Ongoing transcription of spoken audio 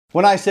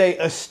When I say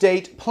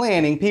estate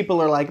planning,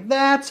 people are like,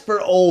 that's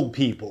for old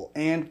people.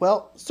 And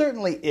well,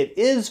 certainly it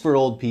is for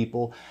old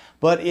people,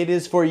 but it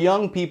is for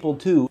young people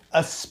too,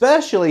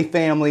 especially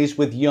families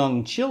with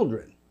young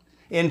children.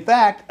 In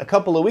fact, a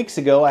couple of weeks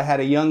ago, I had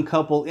a young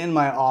couple in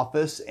my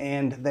office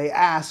and they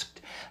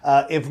asked,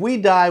 if we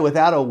die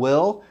without a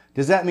will,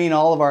 does that mean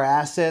all of our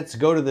assets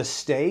go to the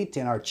state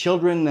and our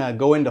children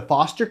go into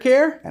foster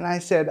care? And I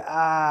said,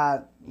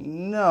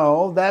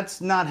 no,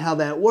 that's not how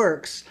that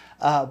works.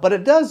 But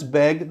it does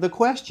beg the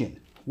question,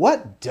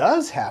 what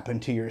does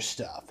happen to your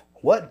stuff?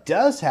 What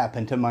does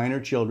happen to minor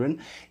children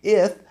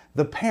if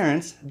the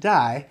parents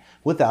die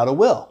without a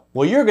will?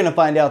 Well, you're going to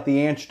find out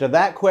the answer to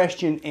that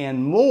question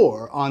and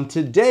more on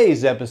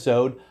today's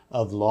episode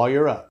of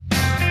Lawyer Up.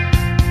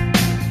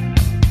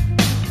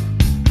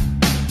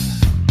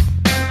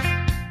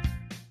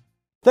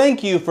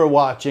 Thank you for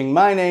watching.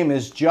 My name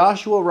is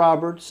Joshua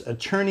Roberts,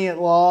 attorney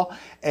at law,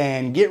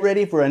 and get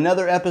ready for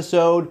another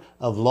episode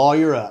of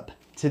Lawyer Up.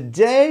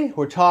 Today,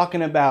 we're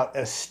talking about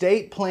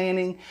estate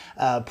planning,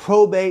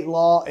 probate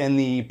law, and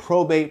the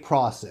probate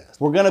process.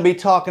 We're going to be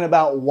talking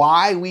about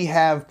why we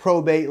have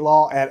probate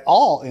law at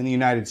all in the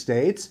United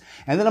States,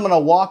 and then I'm going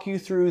to walk you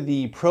through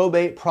the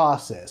probate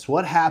process.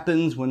 What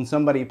happens when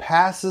somebody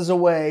passes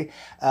away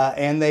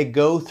and they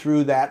go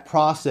through that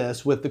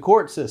process with the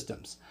court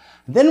systems.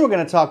 Then we're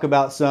going to talk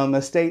about some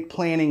estate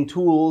planning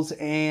tools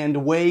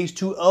and ways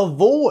to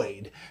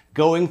avoid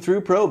going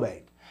through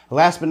probate.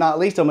 Last but not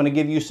least, I'm going to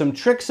give you some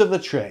tricks of the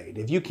trade.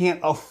 If you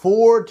can't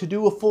afford to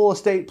do a full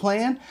estate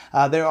plan,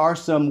 there are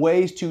some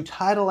ways to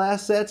title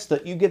assets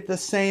that you get the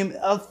same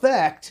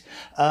effect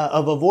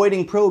of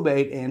avoiding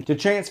probate and to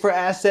transfer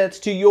assets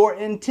to your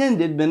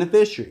intended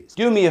beneficiaries.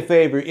 Do me a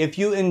favor, if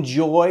you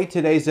enjoy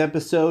today's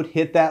episode,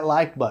 hit that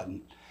like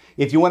button.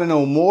 If you want to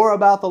know more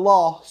about the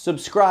law,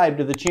 subscribe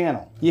to the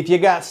channel. If you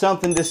got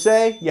something to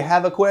say, you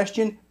have a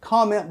question,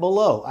 comment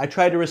below. I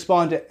try to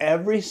respond to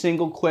every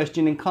single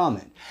question and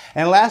comment.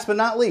 And last but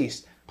not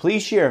least,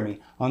 please share me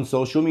on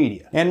social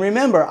media. And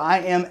remember, I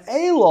am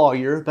a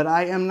lawyer, but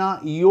I am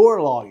not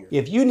your lawyer.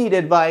 If you need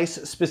advice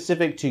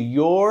specific to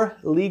your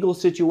legal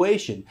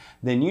situation,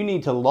 then you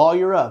need to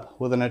lawyer up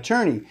with an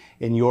attorney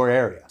in your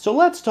area. So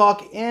let's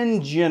talk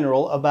in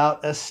general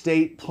about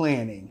estate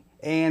planning.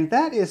 And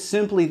that is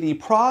simply the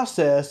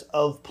process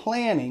of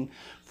planning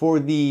for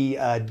the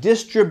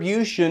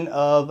distribution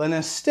of an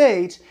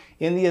estate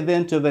in the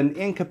event of an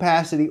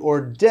incapacity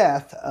or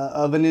death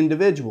of an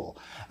individual.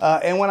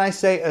 And when I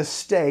say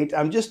estate,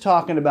 I'm just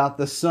talking about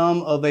the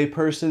sum of a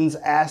person's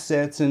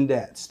assets and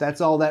debts.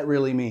 That's all that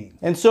really means.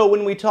 And so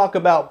when we talk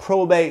about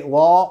probate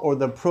law or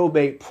the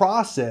probate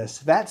process,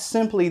 that's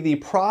simply the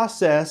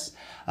process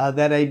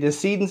that a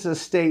decedent's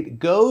estate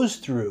goes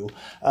through,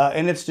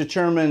 and it's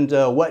determined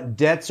what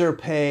debts are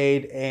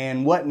paid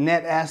and what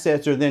net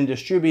assets are then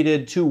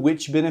distributed to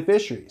which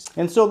beneficiaries.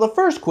 And so the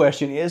first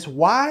question is,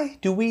 why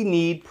do we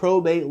need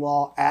probate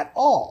law at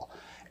all?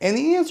 And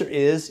the answer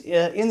is,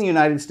 in the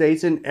United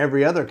States and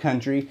every other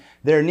country,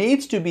 there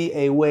needs to be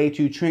a way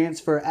to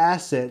transfer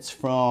assets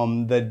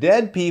from the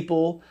dead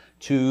people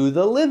to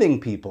the living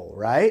people,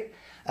 right?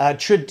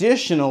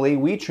 Traditionally,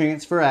 we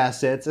transfer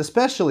assets,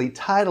 especially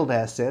titled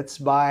assets,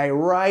 by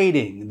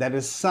writing that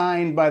is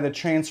signed by the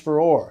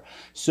transferor.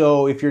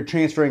 So if you're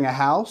transferring a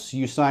house,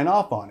 you sign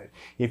off on it.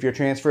 If you're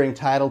transferring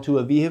title to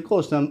a vehicle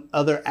or some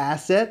other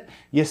asset,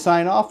 you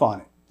sign off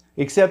on it.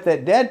 Except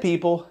that dead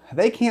people,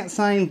 they can't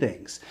sign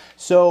things.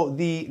 So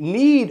the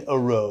need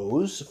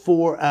arose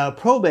for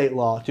probate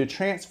law to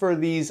transfer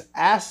these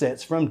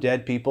assets from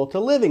dead people to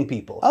living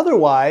people.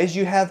 Otherwise,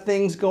 you have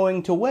things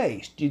going to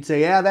waste. You'd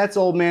say, yeah, that's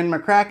old man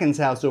McCracken's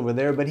house over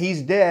there, but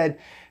he's dead.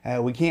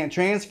 We can't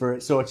transfer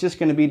it, so it's just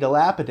going to be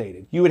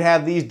dilapidated. You would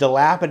have these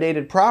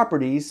dilapidated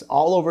properties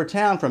all over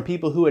town from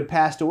people who had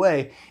passed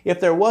away if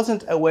there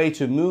wasn't a way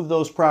to move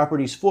those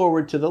properties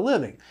forward to the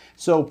living.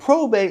 So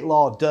probate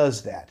law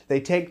does that.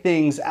 They take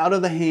things out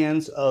of the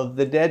hands of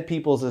the dead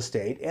people's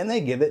estate and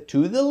they give it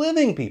to the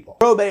living people.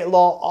 Probate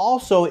law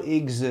also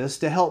exists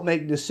to help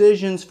make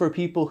decisions for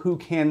people who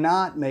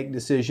cannot make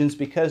decisions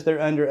because they're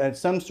under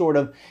some sort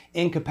of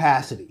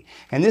incapacity.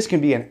 And this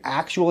can be an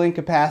actual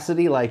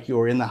incapacity, like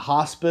you're in the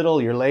hospital,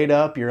 you're laid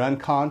up, you're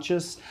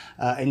unconscious,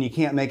 and you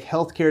can't make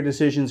healthcare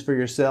decisions for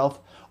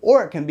yourself.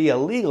 Or it can be a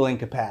legal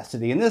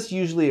incapacity, and this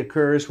usually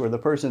occurs where the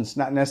person's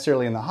not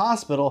necessarily in the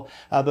hospital,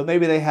 but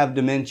maybe they have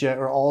dementia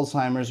or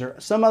Alzheimer's or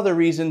some other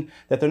reason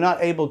that they're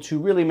not able to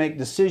really make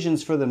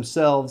decisions for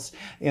themselves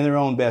in their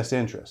own best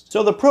interest.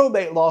 So the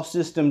probate law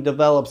system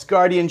develops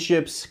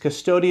guardianships,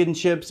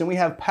 custodianships, and we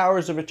have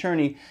powers of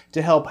attorney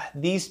to help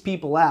these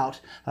people out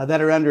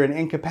that are under an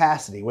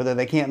incapacity, whether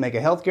they can't make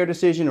a healthcare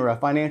decision or a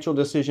financial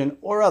decision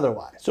or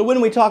otherwise. So when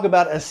we talk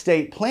about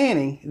estate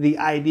planning, the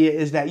idea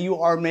is that you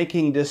are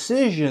making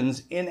decisions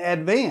decisions in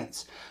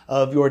advance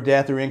of your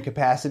death or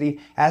incapacity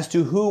as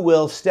to who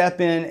will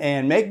step in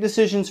and make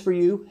decisions for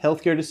you,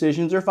 healthcare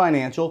decisions or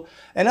financial,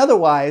 and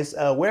otherwise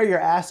where your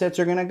assets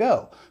are going to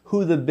go,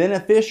 who the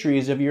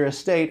beneficiaries of your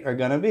estate are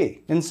going to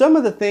be. And some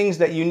of the things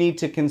that you need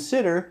to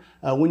consider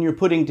when you're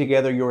putting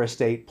together your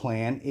estate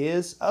plan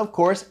is, of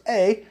course,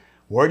 A,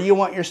 where do you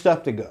want your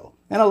stuff to go?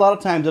 And a lot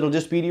of times it'll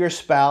just be to your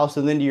spouse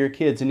and then to your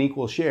kids in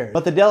equal shares.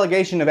 But the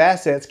delegation of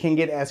assets can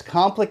get as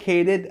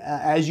complicated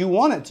as you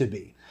want it to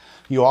be.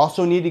 You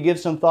also need to give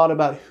some thought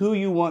about who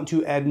you want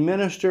to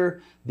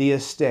administer the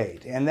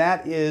estate. And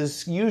that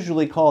is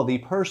usually called the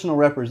personal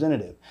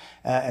representative.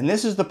 And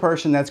this is the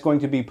person that's going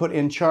to be put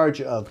in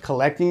charge of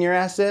collecting your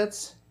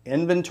assets,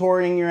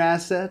 inventorying your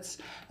assets,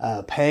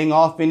 paying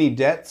off any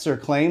debts or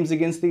claims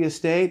against the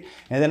estate,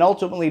 and then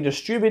ultimately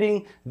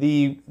distributing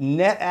the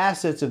net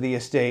assets of the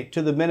estate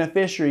to the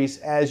beneficiaries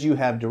as you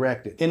have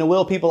directed. In a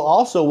will, people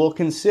also will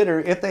consider,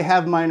 if they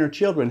have minor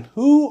children,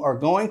 who are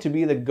going to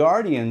be the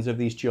guardians of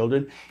these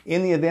children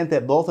in the event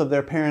that both of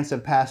their parents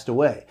have passed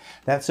away.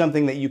 That's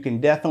something that you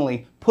can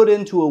definitely put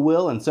into a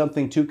will and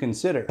something to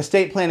consider.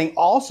 Estate planning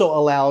also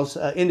allows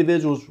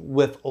individuals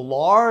with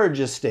large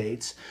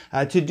estates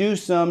to do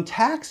some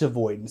tax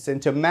avoidance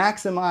and to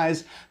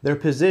maximize their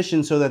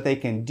position so that they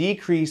can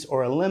decrease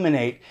or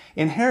eliminate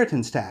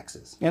inheritance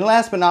taxes. And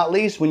last but not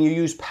least, when you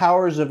use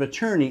powers of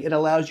attorney, it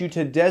allows you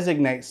to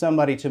designate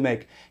somebody to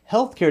make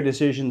healthcare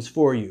decisions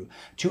for you,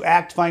 to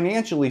act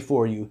financially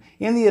for you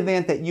in the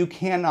event that you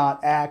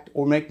cannot act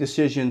or make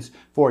decisions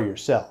for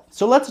yourself.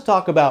 So let's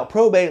talk about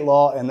probate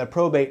law and the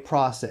probate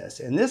process.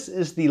 And this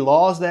is the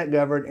laws that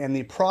govern and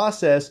the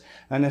process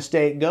an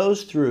estate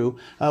goes through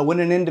when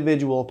an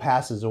individual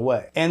passes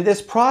away. And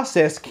this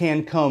process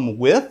can come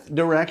with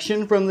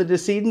direction from the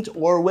decedent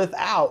or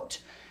without.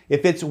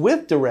 If it's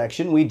with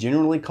direction, we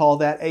generally call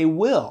that a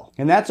will.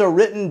 And that's a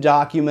written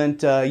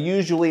document.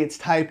 Usually it's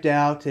typed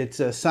out. It's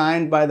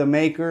signed by the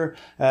maker.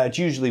 It's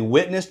usually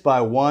witnessed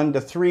by 1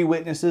 to 3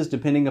 witnesses,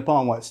 depending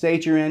upon what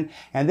state you're in.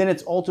 And then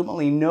it's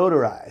ultimately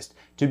notarized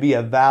to be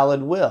a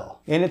valid will.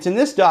 And it's in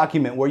this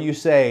document where you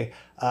say,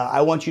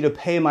 I want you to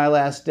pay my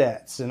last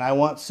debts, and I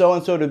want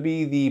so-and-so to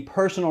be the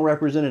personal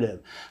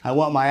representative. I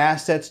want my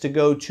assets to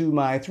go to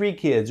my 3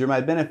 kids or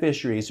my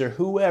beneficiaries or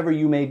whoever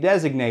you may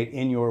designate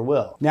in your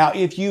will. Now,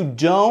 if you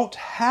don't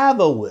have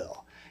a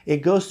will,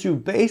 it goes through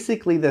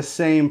basically the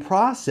same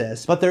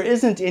process, but there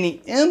isn't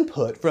any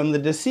input from the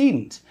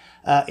decedent.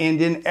 And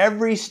in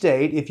every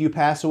state, if you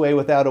pass away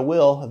without a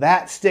will,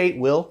 that state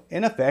will,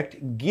 in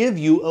effect, give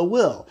you a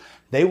will.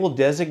 They will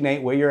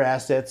designate where your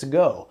assets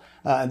go.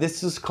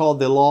 This is called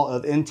the law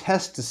of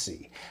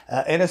intestacy.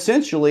 And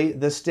essentially,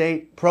 the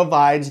state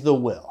provides the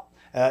will.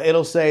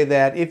 It'll say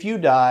that if you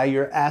die,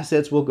 your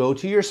assets will go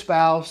to your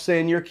spouse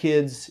and your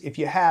kids if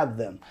you have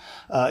them.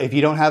 If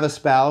you don't have a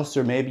spouse,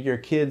 or maybe your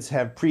kids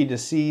have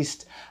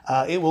predeceased,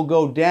 it will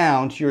go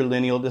down to your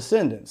lineal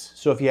descendants.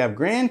 So if you have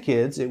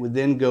grandkids, it would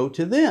then go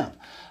to them.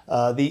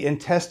 The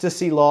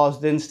intestacy laws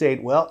then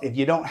state, well, if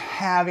you don't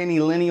have any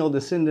lineal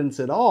descendants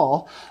at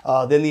all,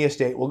 then the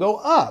estate will go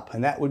up,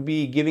 and that would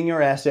be giving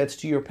your assets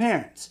to your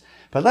parents.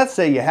 But let's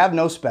say you have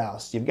no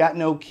spouse, you've got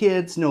no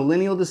kids, no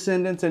lineal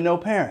descendants, and no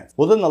parents.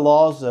 Well, then the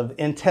laws of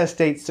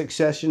intestate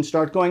succession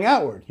start going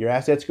outward. Your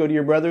assets go to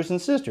your brothers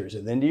and sisters,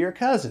 and then to your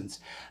cousins.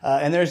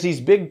 And there's these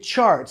big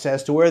charts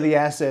as to where the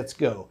assets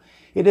go.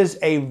 It is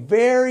a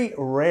very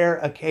rare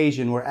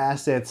occasion where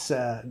assets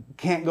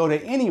can't go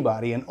to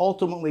anybody and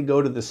ultimately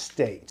go to the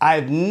state.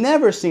 I've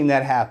never seen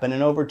that happen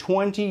in over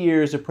 20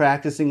 years of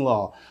practicing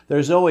law.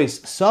 There's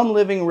always some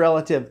living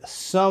relative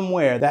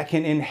somewhere that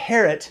can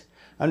inherit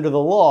under the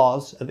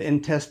laws of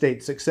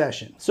intestate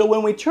succession. So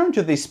when we turn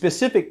to the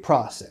specific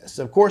process,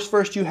 of course,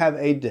 first you have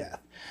a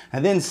death,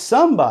 and then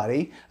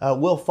somebody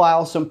will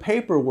file some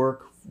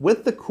paperwork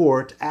with the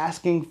court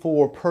asking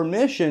for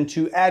permission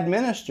to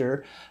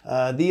administer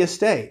the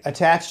estate.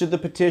 Attached to the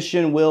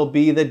petition will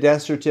be the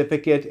death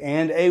certificate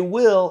and a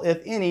will,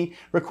 if any,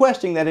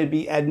 requesting that it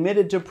be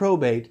admitted to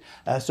probate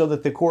so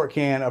that the court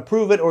can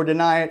approve it or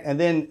deny it and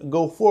then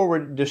go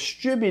forward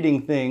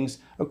distributing things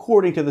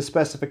according to the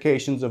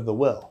specifications of the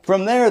will.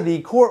 From there,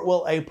 the court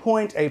will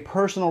appoint a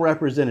personal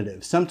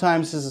representative.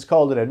 Sometimes this is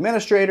called an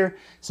administrator,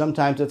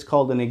 sometimes it's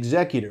called an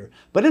executor,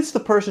 but it's the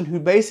person who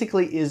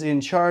basically is in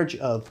charge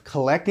of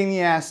collecting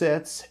the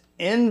assets,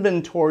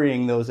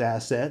 inventorying those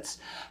assets,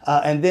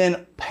 and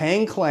then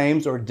paying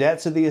claims or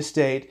debts of the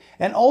estate,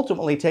 and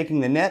ultimately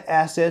taking the net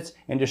assets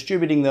and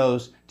distributing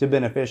those to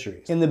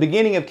beneficiaries. In the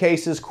beginning of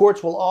cases,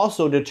 courts will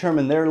also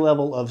determine their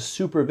level of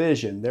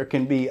supervision. There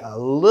can be a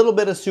little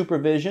bit of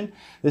supervision.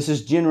 This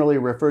is generally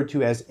referred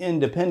to as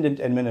independent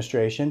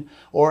administration,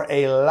 or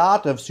a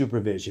lot of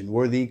supervision,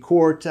 where the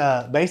court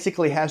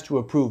basically has to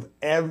approve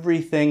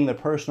everything the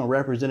personal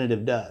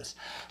representative does.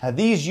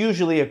 These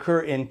usually occur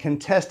in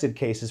contested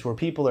cases where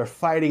people are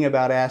fighting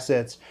about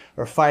assets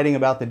or fighting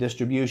about the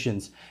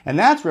distributions. claims, and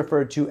that's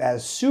referred to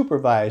as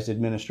supervised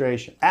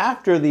administration.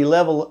 After the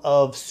level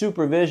of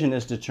supervision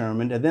is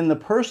determined, and then the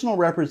personal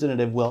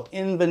representative will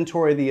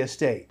inventory the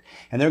estate,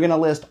 and they're going to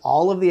list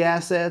all of the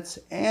assets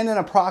and an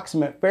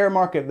approximate fair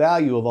market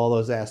value of all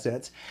those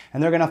assets,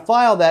 and they're going to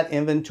file that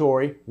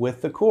inventory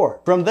with the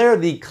court. From there,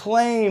 the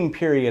claim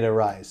period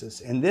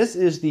arises, and this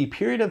is the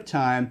period of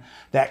time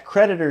that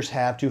creditors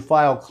have to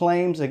file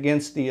claims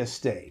against the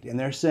estate. And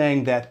they're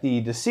saying that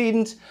the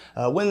decedent,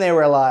 when they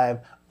were alive,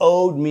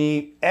 owed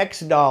me X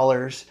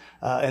dollars,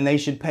 and they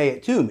should pay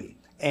it to me.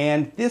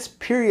 And this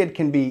period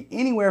can be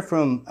anywhere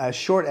from as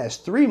short as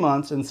 3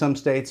 months in some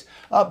states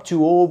up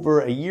to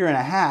over 1.5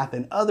 years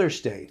in other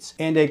states.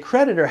 And a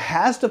creditor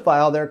has to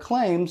file their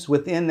claims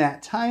within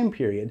that time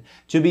period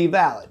to be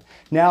valid.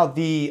 Now,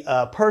 the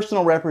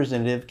personal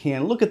representative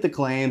can look at the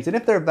claims, and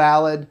if they're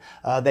valid,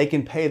 they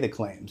can pay the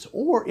claims.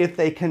 Or if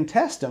they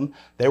contest them,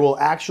 there will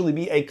actually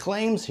be a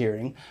claims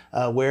hearing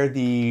where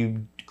the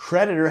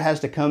creditor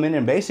has to come in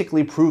and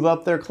basically prove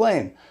up their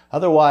claim.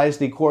 Otherwise,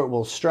 the court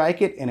will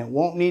strike it and it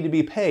won't need to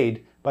be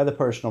paid by the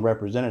personal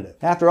representative.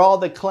 After all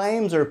the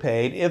claims are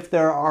paid, if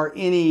there are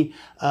any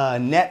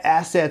net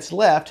assets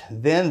left,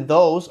 then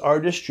those are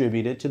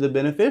distributed to the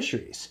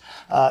beneficiaries.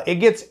 It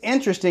gets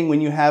interesting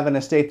when you have an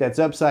estate that's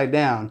upside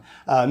down,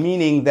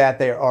 meaning that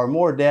there are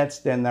more debts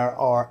than there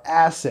are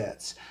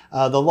assets.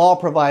 The law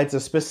provides a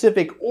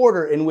specific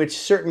order in which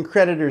certain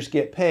creditors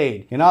get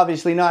paid. And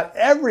obviously not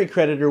every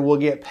creditor will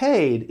get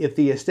paid if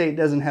the estate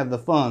doesn't have the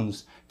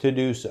funds to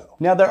do so.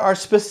 Now, there are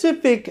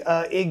specific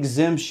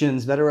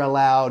exemptions that are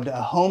allowed,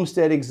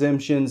 homestead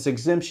exemptions,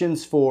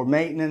 exemptions for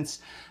maintenance,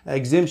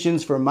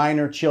 exemptions for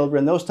minor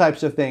children, those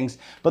types of things,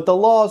 but the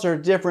laws are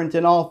different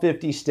in all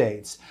 50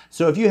 states.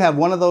 So if you have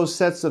one of those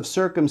sets of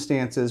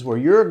circumstances where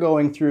you're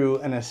going through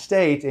an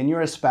estate and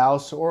you're a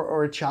spouse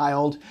or a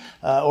child,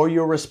 or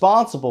you're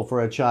responsible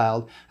for a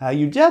child,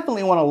 you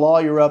definitely want to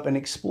lawyer up and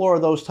explore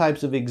those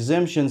types of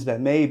exemptions that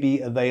may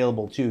be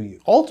available to you.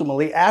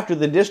 Ultimately, after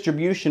the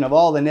distribution of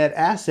all the net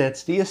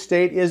assets, the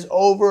estate is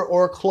over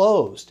or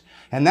closed.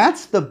 And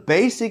that's the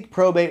basic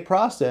probate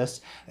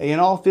process in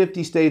all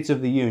 50 states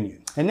of the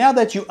Union. And now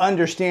that you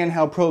understand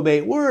how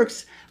probate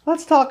works,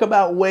 let's talk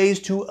about ways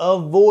to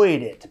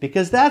avoid it,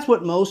 because that's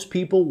what most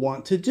people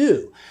want to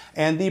do.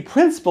 And the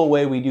principal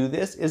way we do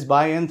this is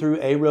by and through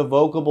a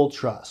revocable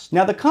trust.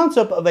 Now, the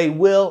concept of a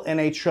will and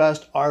a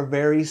trust are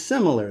very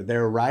similar.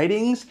 They're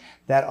writings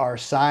that are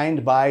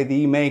signed by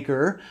the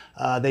maker.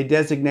 They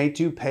designate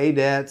to pay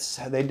debts.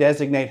 They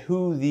designate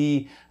who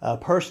the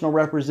personal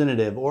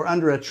representative, or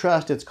under a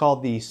trust, it's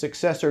called the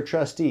successor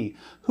trustee,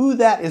 who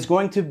that is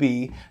going to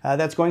be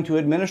that's going to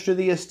administer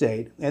the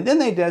estate. And then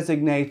they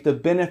designate the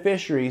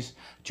beneficiaries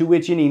to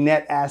which any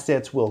net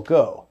assets will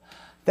go.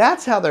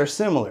 That's how they're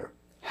similar.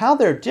 How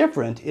they're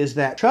different is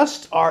that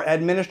trusts are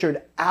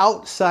administered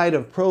outside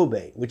of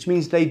probate, which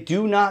means they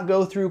do not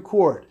go through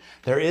court.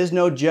 There is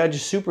no judge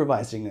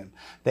supervising them.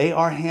 They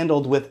are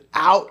handled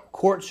without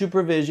court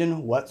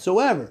supervision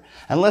whatsoever,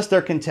 unless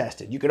they're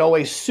contested. You could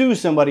always sue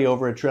somebody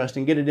over a trust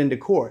and get it into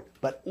court.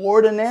 But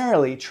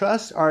ordinarily,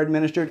 trusts are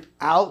administered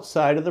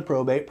outside of the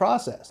probate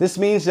process. This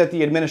means that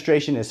the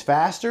administration is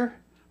faster.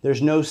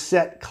 There's no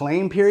set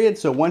claim period,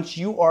 so once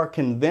you are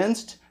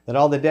convinced that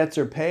all the debts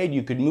are paid,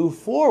 you could move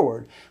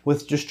forward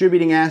with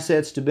distributing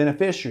assets to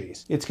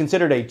beneficiaries. It's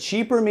considered a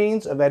cheaper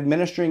means of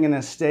administering an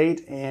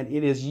estate, and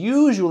it is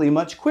usually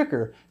much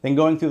quicker than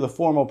going through the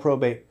formal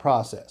probate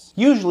process.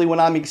 Usually when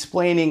I'm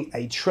explaining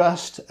a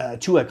trust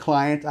to a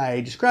client, I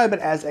describe it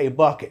as a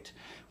bucket.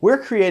 We're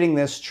creating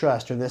this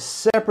trust, or this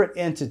separate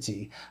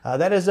entity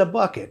that is a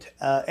bucket,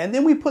 and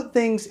then we put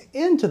things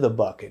into the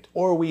bucket,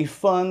 or we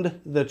fund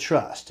the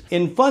trust.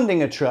 In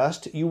funding a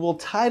trust, you will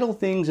title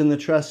things in the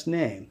trust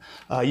name.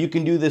 You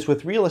can do this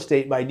with real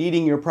estate by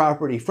deeding your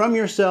property from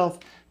yourself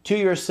to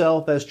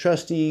yourself as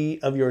trustee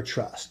of your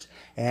trust.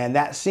 And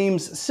that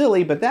seems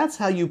silly, but that's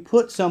how you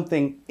put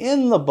something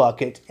in the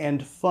bucket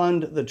and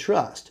fund the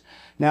trust.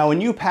 Now,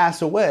 when you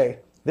pass away,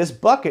 this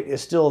bucket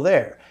is still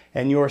there,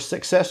 and your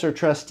successor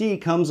trustee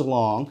comes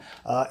along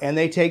and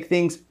they take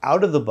things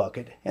out of the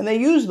bucket, and they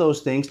use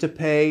those things to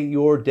pay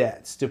your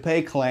debts, to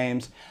pay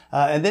claims,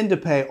 and then to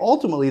pay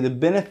ultimately the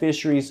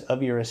beneficiaries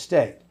of your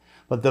estate.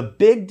 But the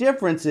big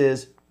difference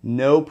is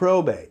no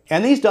probate.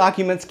 And these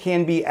documents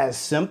can be as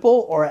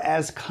simple or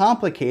as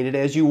complicated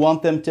as you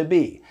want them to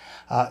be.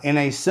 In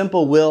a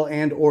simple will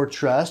and or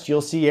trust,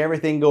 you'll see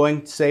everything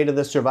going, say, to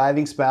the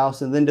surviving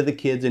spouse and then to the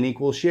kids in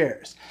equal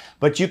shares.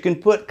 But you can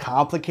put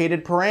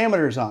complicated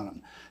parameters on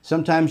them.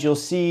 Sometimes you'll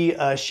see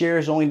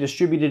shares only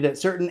distributed at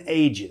certain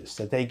ages,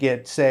 that they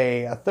get,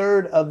 say,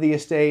 1/3 of the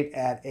estate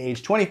at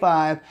age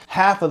 25,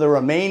 half of the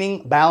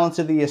remaining balance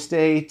of the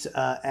estate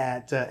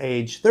at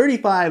age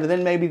 35, and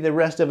then maybe the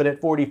rest of it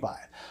at 45.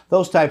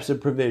 Those types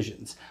of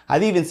provisions.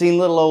 I've even seen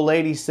little old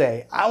ladies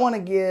say, I want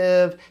to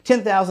give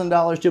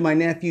 $10,000 to my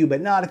nephew, but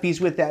not if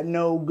he's with that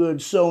no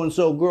good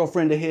so-and-so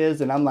girlfriend of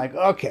his. And I'm like,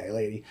 okay,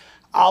 lady,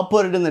 I'll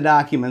put it in the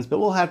documents, but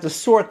we'll have to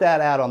sort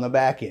that out on the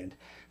back end.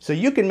 So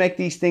you can make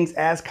these things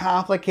as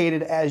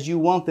complicated as you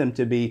want them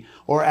to be,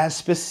 or as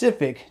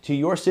specific to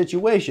your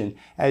situation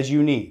as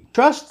you need.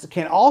 Trusts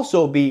can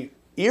also be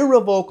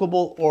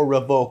irrevocable or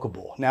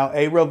revocable. Now,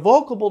 a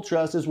revocable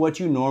trust is what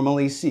you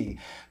normally see.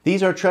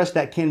 These are trusts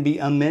that can be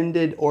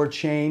amended or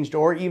changed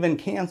or even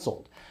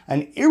canceled.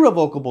 An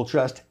irrevocable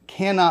trust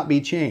cannot be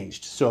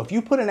changed. So if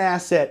you put an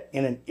asset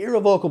in an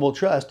irrevocable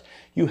trust,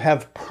 you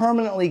have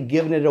permanently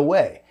given it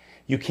away.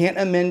 You can't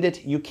amend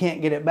it, you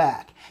can't get it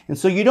back. And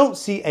so you don't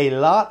see a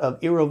lot of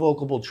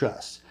irrevocable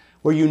trusts.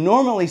 Where you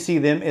normally see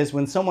them is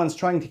when someone's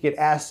trying to get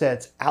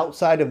assets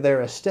outside of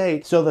their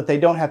estate so that they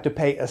don't have to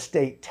pay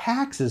estate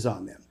taxes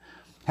on them.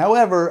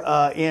 However,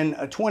 in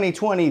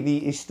 2020,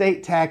 the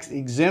estate tax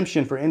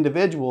exemption for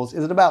individuals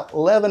is at about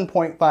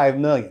 $11.5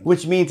 million,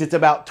 which means it's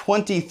about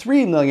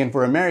 $23 million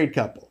for a married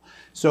couple.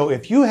 So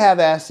if you have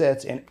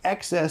assets in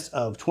excess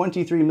of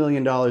 $23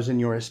 million in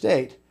your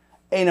estate,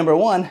 A, number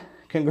one,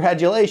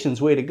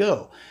 congratulations, way to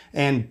go.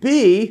 And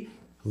B,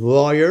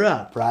 lawyer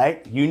up,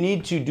 right? You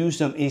need to do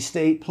some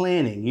estate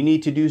planning. You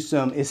need to do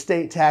some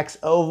estate tax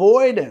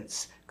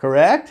avoidance,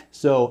 correct?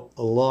 So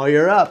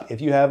lawyer up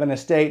if you have an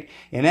estate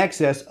in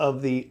excess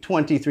of the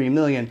 $23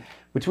 million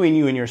between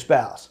you and your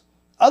spouse.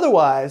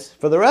 Otherwise,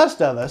 for the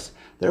rest of us,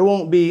 there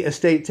won't be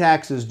estate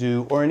taxes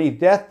due or any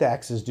death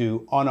taxes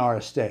due on our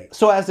estate.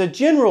 So as a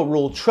general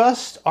rule,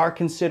 trusts are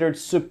considered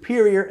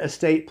superior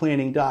estate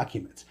planning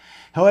documents.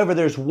 However,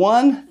 there's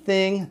one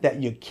thing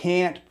that you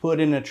can't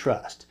put in a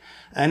trust.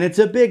 And it's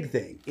a big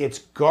thing. It's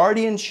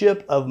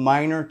guardianship of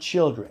minor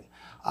children.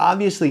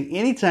 Obviously,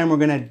 anytime we're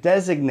going to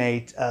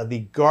designate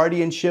the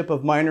guardianship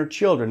of minor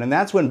children, and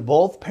that's when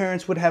both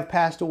parents would have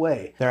passed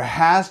away, there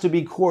has to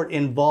be court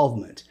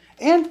involvement.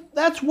 And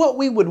that's what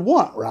we would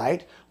want,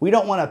 right? We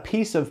don't want a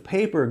piece of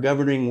paper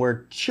governing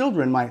where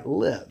children might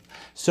live.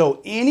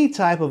 So any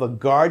type of a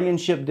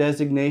guardianship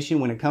designation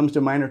when it comes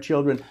to minor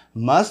children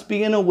must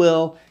be in a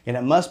will, and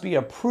it must be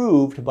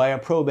approved by a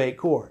probate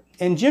court.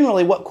 And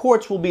generally, what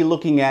courts will be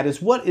looking at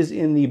is what is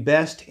in the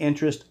best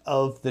interest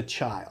of the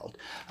child.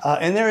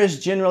 And there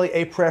is generally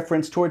a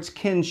preference towards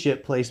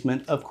kinship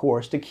placement, of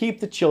course, to keep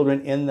the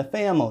children in the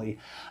family.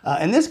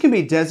 And this can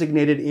be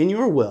designated in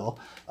your will.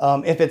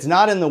 If it's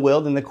not in the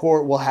will, then the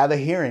court will have a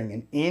hearing,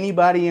 and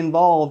anybody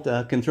involved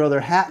can throw their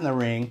hat in the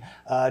ring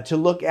to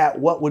look at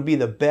what would be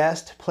the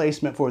best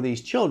placement for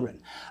these children.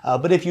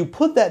 But if you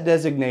put that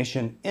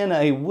designation in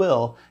a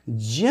will,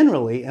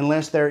 generally,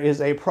 unless there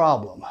is a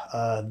problem,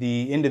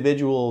 the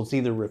individuals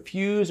either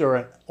refuse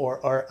or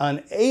are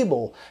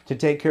unable to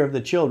take care of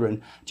the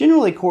children,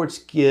 generally courts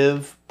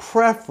give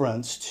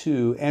preference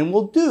to and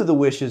will do the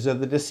wishes of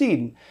the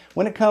decedent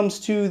when it comes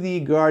to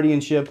the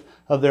guardianship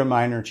of their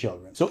minor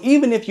children. So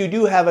even if you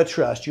do have a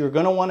trust, you're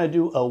going to want to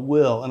do a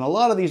will, and a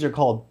lot of these are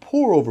called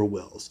pour-over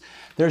wills.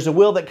 There's a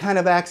will that kind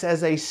of acts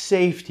as a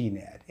safety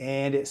net,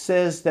 and it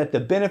says that the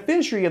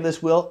beneficiary of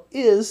this will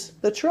is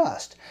the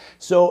trust.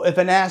 So if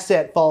an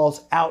asset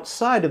falls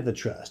outside of the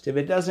trust, if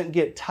it doesn't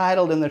get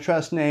titled in the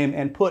trust name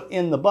and put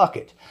in the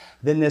bucket,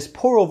 then this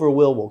pour-over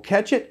will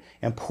catch it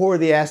and pour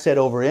the asset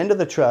over into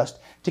the trust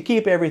to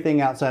keep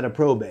everything outside of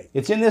probate.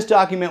 It's in this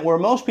document where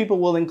most people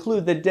will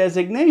include the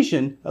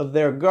designation of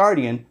their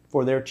guardian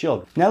for their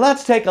children. Now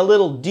let's take a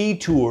little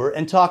detour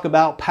and talk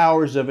about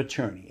powers of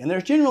attorney. And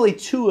there's generally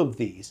two of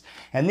these.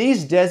 And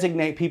these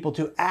designate people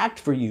to act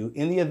for you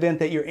in the event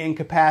that you're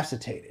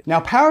incapacitated. Now,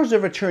 powers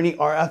of attorney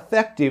are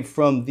effective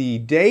from the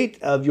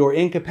date of your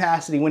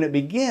incapacity when it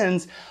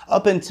begins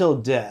up until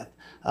death.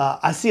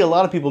 I see a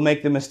lot of people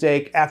make the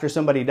mistake after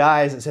somebody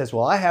dies that says,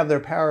 well, I have their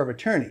power of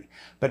attorney.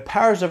 But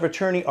powers of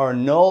attorney are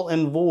null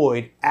and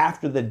void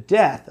after the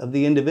death of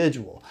the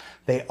individual.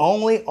 They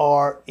only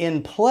are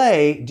in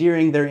play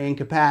during their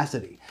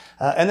incapacity.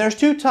 And there's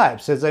two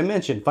types, as I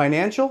mentioned,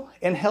 financial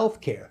and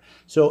healthcare.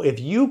 So if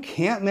you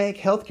can't make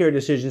healthcare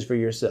decisions for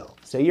yourself,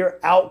 say you're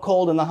out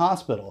cold in the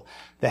hospital,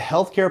 the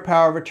healthcare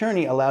power of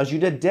attorney allows you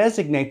to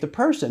designate the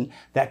person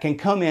that can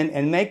come in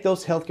and make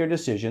those healthcare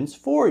decisions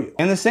for you.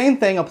 And the same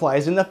thing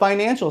applies in the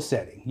financial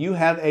setting. You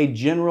have a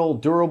general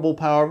durable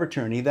power of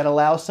attorney that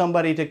allows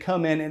somebody to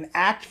come in and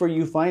act for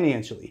you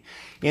financially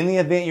in the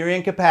event you're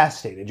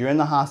incapacitated, you're in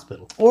the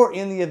hospital, or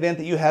in the event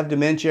that you have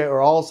dementia or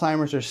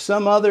Alzheimer's or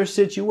some other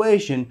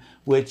situation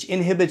which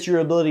inhibits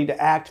your ability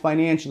to act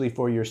financially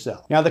for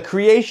yourself. Now, the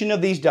creation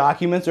of these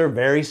documents are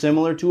very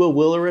similar to a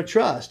will or a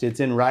trust. It's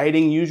in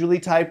writing, usually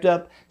typed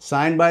up,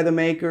 signed by the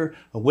maker,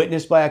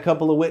 witnessed by a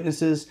couple of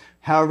witnesses,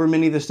 however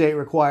many the state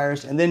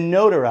requires, and then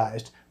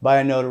notarized by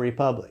a notary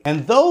public.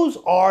 And those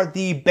are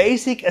the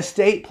basic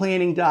estate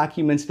planning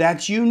documents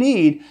that you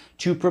need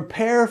to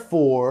prepare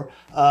for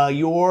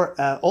your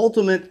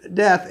ultimate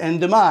death and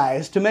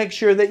demise, to make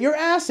sure that your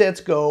assets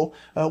go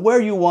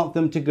where you want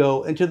them to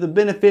go and to the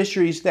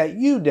beneficiaries that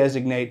you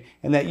designate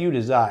and that you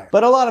desire.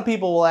 But a lot of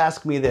people will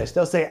ask me this.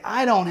 They'll say,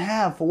 I don't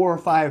have $4,000 or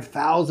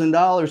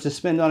 $5,000 to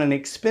spend on an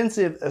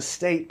expensive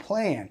estate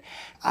plan.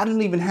 I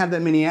don't even have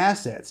that many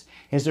assets.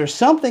 Is there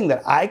something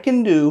that I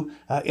can do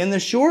in the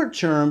short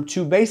term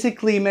to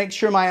basically make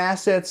sure my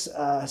assets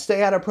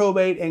stay out of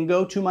probate and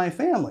go to my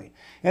family?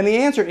 And the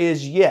answer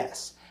is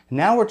yes.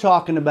 Now we're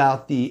talking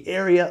about the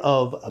area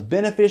of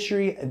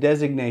beneficiary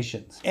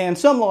designations. And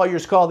some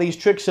lawyers call these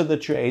tricks of the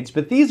trades,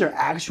 but these are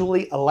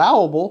actually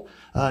allowable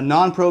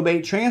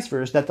non-probate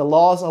transfers that the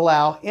laws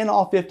allow in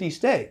all 50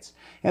 states.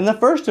 And the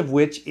first of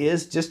which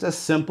is just a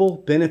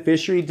simple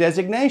beneficiary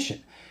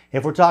designation.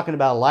 If we're talking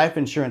about a life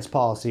insurance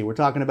policy, we're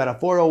talking about a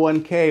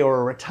 401k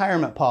or a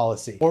retirement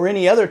policy, or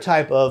any other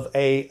type of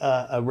a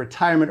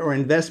retirement or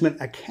investment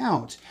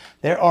account,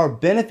 there are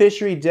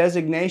beneficiary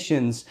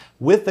designations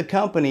with the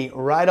company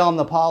right on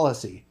the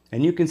policy.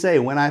 And you can say,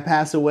 when I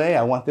pass away,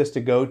 I want this to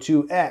go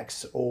to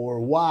X or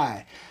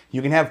Y.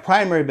 You can have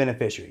primary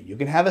beneficiary. You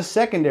can have a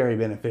secondary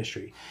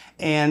beneficiary.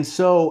 And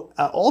so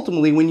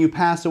ultimately, when you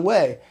pass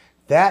away,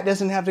 that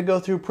doesn't have to go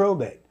through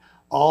probate.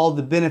 All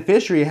the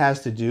beneficiary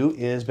has to do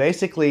is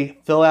basically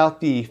fill out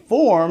the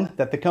form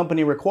that the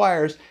company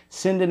requires,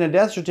 send in a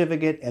death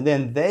certificate, and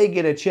then they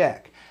get a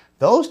check.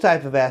 Those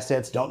type of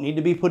assets don't need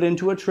to be put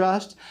into a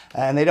trust,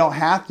 and they don't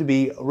have to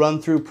be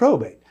run through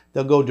probate.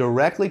 They'll go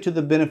directly to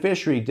the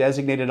beneficiary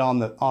designated on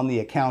the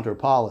account or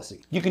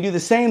policy. You can do the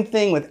same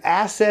thing with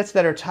assets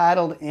that are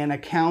titled and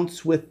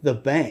accounts with the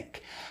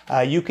bank.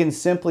 You can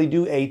simply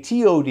do a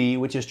TOD,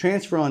 which is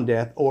transfer on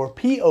death, or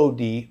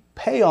POD,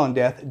 pay on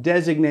death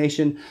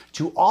designation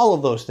to all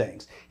of those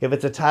things. If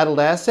it's a titled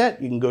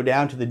asset, you can go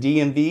down to the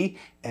DMV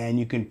and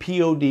you can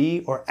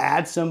POD or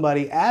add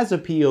somebody as a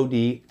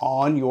POD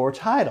on your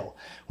title.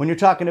 When you're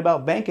talking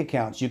about bank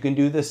accounts, you can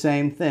do the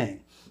same thing.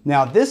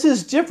 Now, this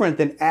is different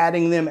than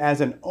adding them as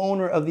an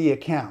owner of the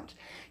account.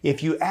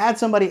 If you add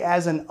somebody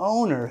as an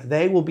owner,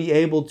 they will be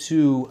able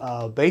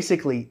to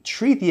basically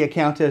treat the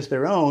account as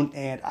their own,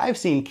 and I've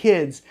seen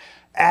kids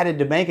added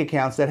to bank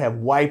accounts that have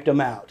wiped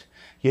them out.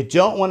 You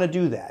don't want to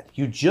do that.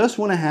 You just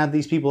want to have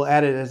these people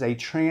added as a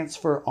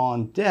transfer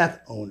on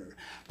death owner.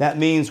 That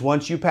means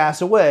once you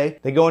pass away,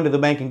 they go into the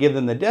bank and give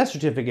them the death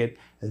certificate.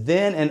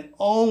 Then and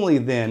only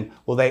then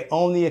will they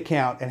own the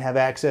account and have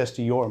access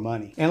to your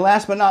money. And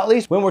last but not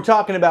least, when we're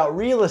talking about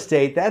real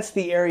estate, that's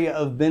the area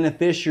of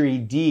beneficiary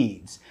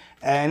deeds.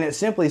 And it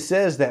simply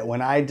says that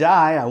when I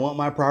die, I want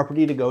my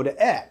property to go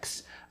to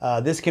X.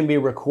 This can be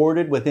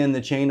recorded within the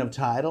chain of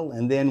title,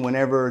 and then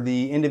whenever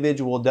the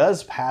individual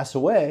does pass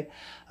away,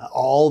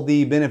 all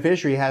the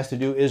beneficiary has to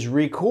do is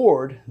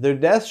record their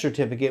death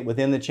certificate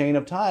within the chain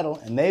of title,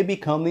 and they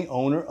become the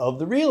owner of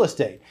the real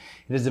estate.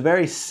 It is a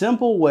very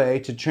simple way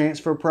to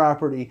transfer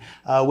property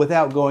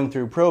without going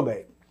through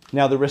probate.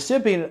 Now, the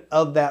recipient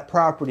of that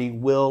property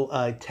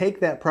will take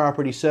that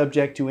property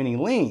subject to any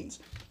liens.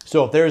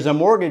 So if there's a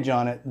mortgage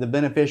on it, the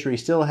beneficiary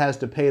still has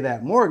to pay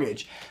that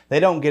mortgage. They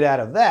don't get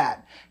out of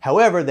that.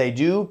 However, they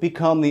do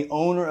become the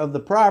owner of the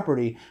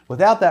property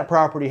without that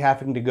property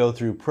having to go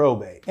through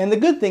probate. And the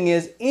good thing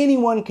is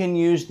anyone can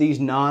use these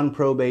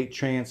non-probate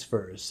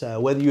transfers,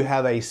 whether you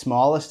have a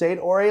small estate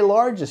or a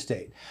large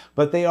estate.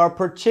 But they are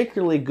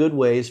particularly good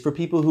ways for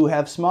people who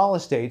have small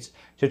estates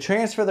to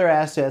transfer their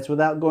assets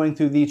without going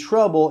through the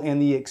trouble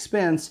and the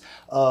expense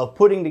of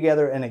putting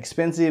together an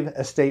expensive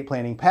estate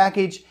planning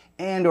package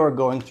and or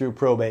going through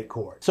probate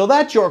court. So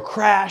that's your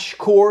crash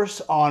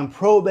course on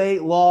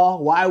probate law,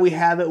 why we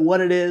have it,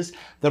 what it is,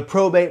 the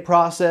probate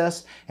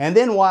process, and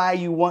then why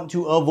you want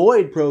to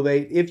avoid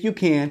probate if you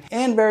can,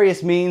 and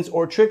various means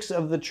or tricks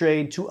of the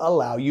trade to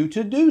allow you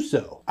to do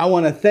so. I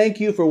want to thank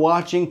you for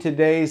watching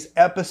today's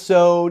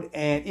episode,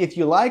 and if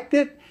you liked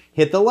it,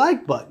 hit the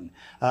like button.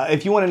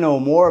 If you want to know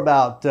more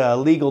about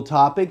legal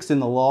topics in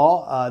the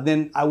law,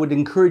 then I would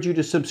encourage you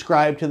to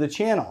subscribe to the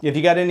channel. If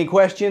you got any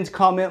questions,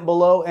 comment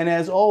below, and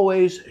as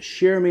always,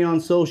 share me on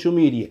social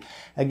media.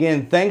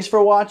 Again, thanks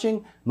for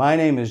watching. My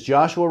name is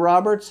Joshua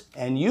Roberts,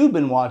 and you've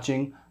been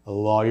watching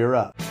Lawyer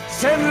Up.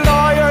 Send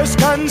lawyers,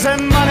 guns,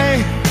 and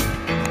money.